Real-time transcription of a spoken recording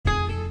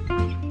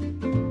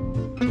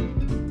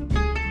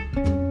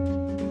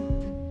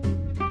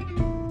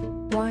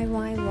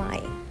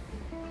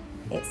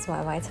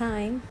podcast YY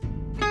Time.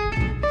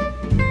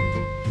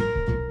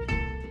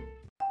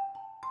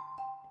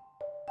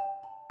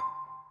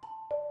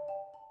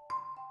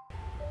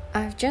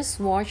 I've just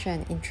watched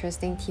an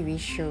interesting TV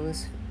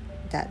shows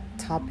that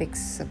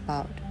topics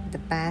about the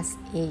best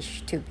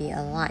age to be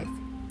alive.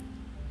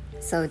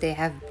 So they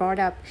have brought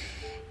up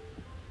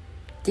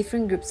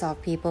different groups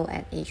of people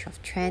at age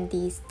of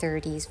 20s,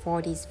 30s,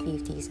 40s,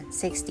 50s, and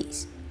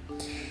 60s.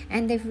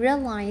 And they've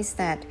realized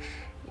that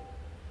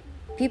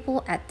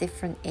people at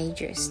different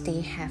ages,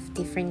 they have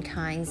different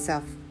kinds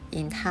of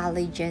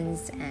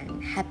intelligence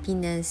and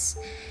happiness.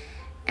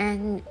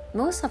 And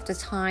most of the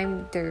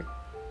time, the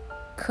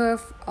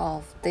curve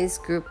of this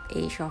group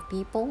age of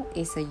people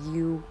is a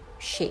U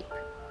shape,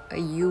 a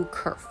U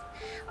curve.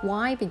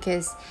 Why?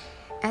 Because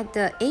at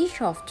the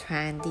age of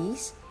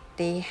 20s,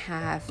 they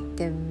have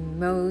the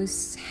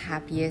most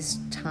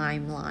happiest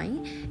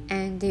timeline,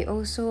 and they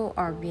also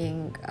are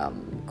being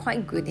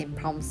quite good in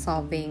problem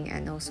solving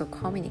and also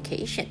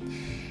communication.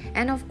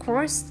 And of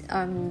course,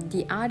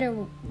 the other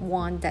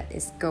one that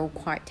is go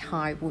quite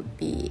high would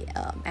be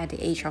at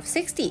the age of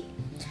 60.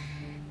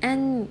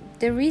 And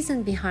the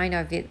reason behind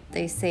of it,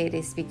 they say it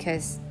is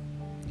because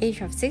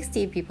age of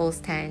 60 people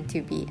tend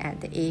to be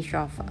at the age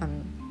of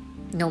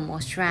no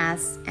more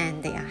stress,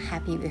 and they are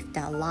happy with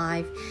their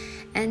life,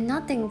 and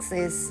nothing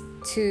is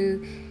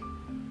too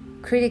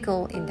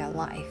critical in their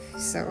life.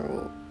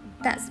 So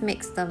that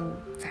makes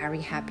them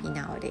very happy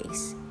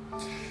nowadays.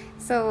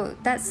 So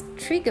that's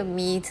triggered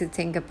me to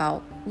think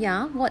about,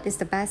 what is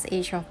the best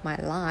age of my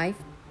life?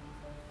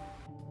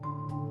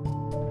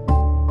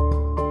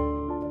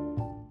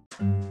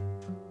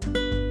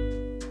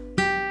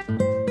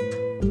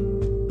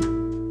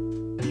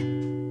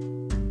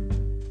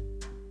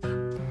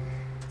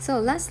 So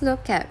let's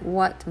look at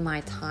what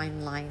my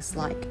timeline is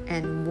like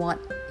and what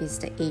is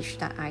the age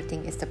that I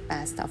think is the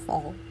best of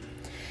all.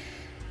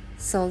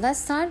 So let's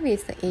start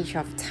with the age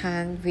of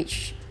 10,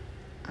 which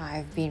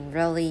I've been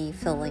really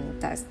feeling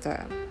that's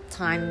the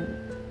time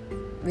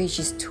which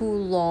is too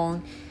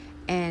long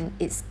and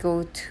it's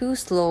go too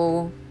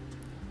slow,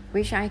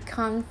 which I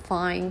can't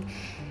find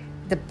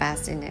the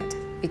best in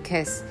it,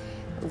 because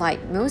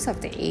like most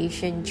of the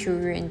Asian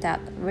children that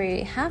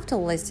we have to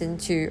listen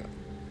to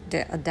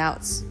the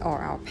adults or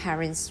our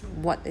parents,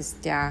 what is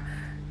their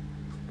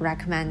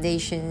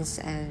recommendations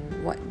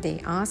and what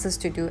they ask us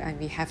to do, and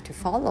we have to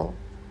follow.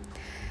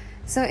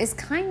 So it's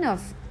kind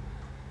of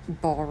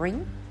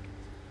boring.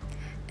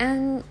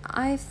 And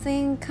I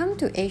think come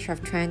to age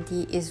of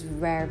 20 is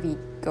where we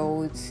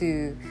go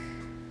to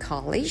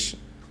college.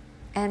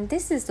 And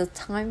this is the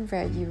time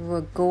where you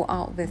will go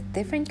out with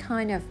different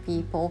kind of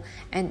people,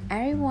 and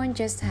everyone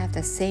just have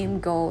the same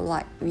goal,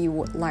 like we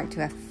would like to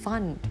have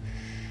fun.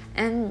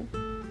 And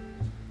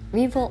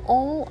we will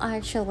all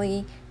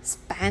actually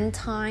spend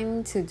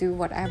time to do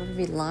whatever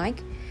we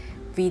like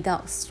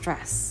without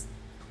stress.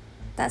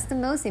 That's the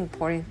most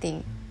important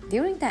thing.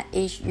 During that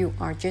age, you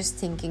are just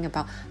thinking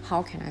about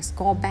how can I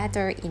score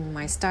better in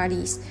my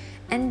studies,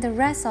 and the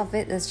rest of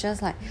it is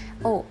just like,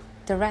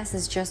 the rest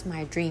is just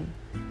my dream.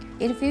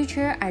 In the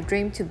future, I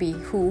dream to be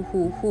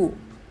who,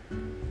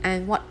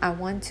 and what I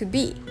want to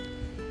be.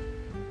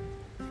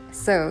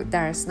 So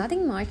there's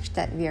nothing much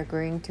that we are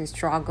going to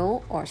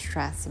struggle or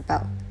stress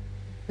about.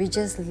 We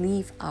just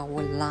live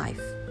our life.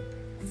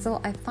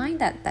 So I find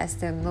that that's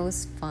the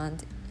most fun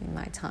in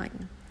my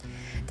time.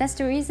 That's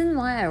the reason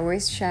why I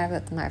always share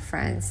with my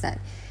friends that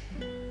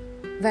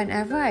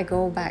whenever I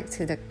go back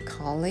to the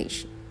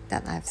college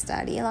that I've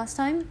studied last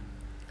time,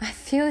 I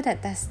feel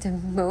that that's the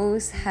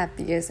most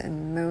happiest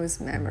and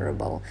most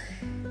memorable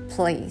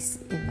place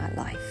in my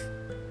life.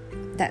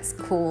 That's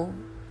cool.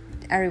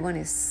 Everyone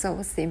is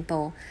so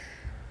simple.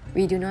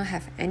 We do not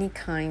have any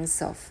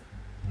kinds of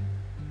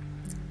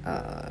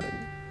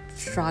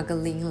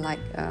struggling like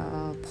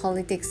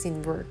politics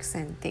in works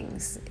and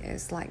things.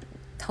 It's like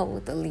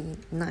totally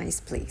nice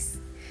place.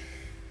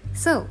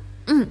 So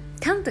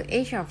come to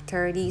age of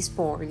 30s,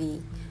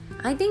 40.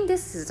 I think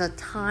this is a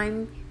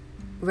time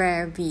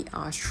where we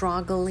are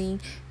struggling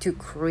to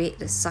create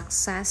the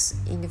success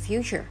in the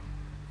future,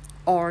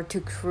 or to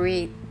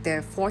create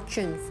the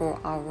fortune for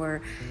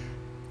our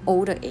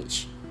older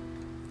age,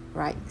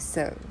 right?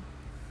 So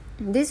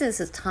this is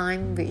a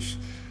time which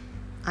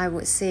I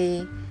would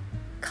say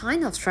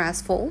kind of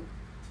stressful,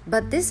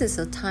 but this is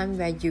a time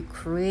where you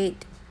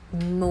create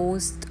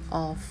most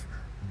of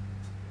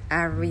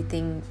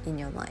everything in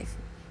your life.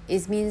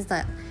 It means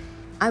that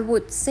I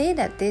would say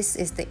that this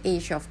is the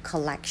age of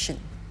collection.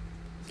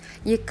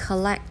 You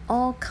collect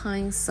all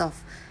kinds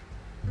of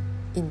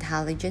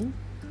intelligence.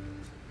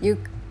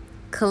 You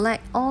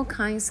collect all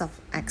kinds of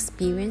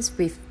experience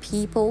with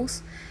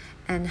peoples,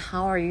 and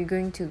how are you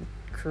going to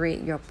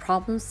create your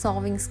problem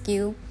solving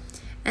skill.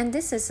 And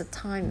this is a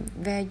time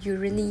where you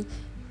really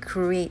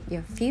create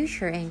your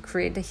future and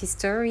create the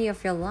history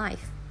of your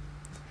life.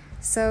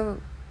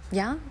 So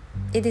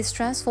it is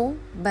stressful,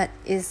 but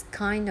it's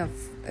kind of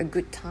a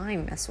good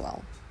time as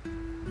well.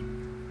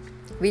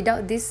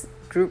 Without this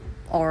group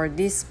or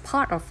this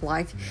part of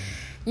life,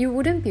 you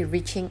wouldn't be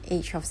reaching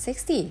age of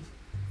 60.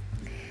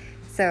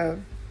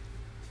 So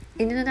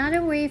in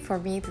another way for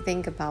me to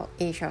think about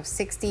age of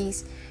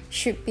 60s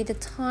should be the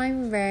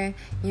time where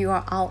you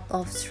are out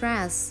of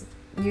stress.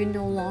 You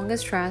no longer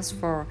stress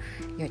for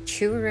your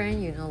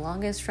children, you no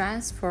longer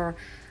stress for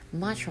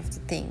much of the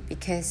thing,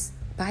 because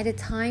by the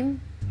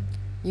time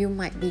you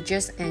might be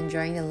just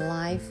enjoying the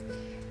life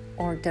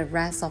or the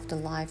rest of the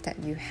life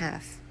that you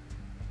have.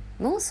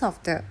 Most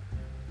of the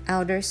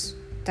elders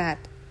that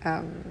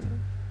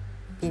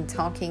been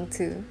talking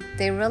to,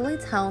 they really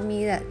tell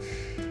me that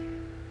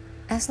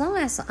as long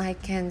as I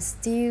can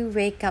still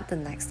wake up the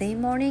next day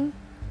morning,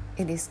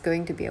 it is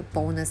going to be a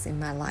bonus in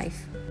my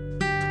life.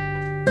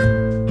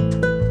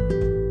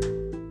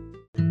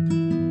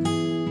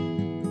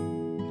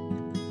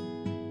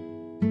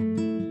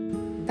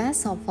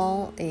 Best of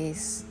all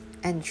is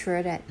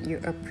ensure that you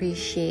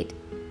appreciate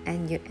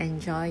and you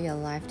enjoy your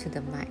life to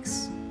the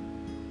max,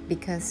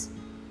 because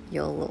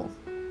YOLO,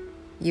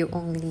 you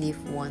only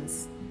live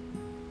once.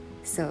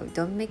 So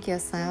don't make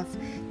yourself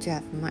to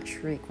have much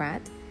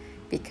regret,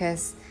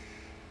 because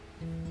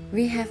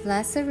we have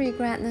lesser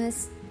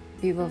regretness,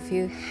 we will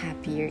feel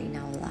happier in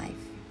our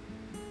life.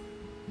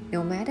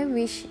 No matter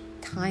which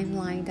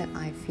timeline that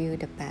I feel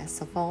the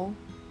best of all,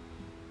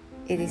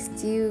 it is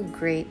still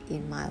great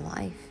in my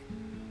life.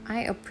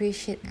 I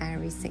appreciate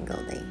every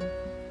single day.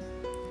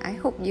 I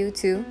hope you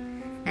too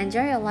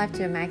enjoy your life to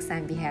the max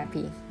and be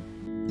happy.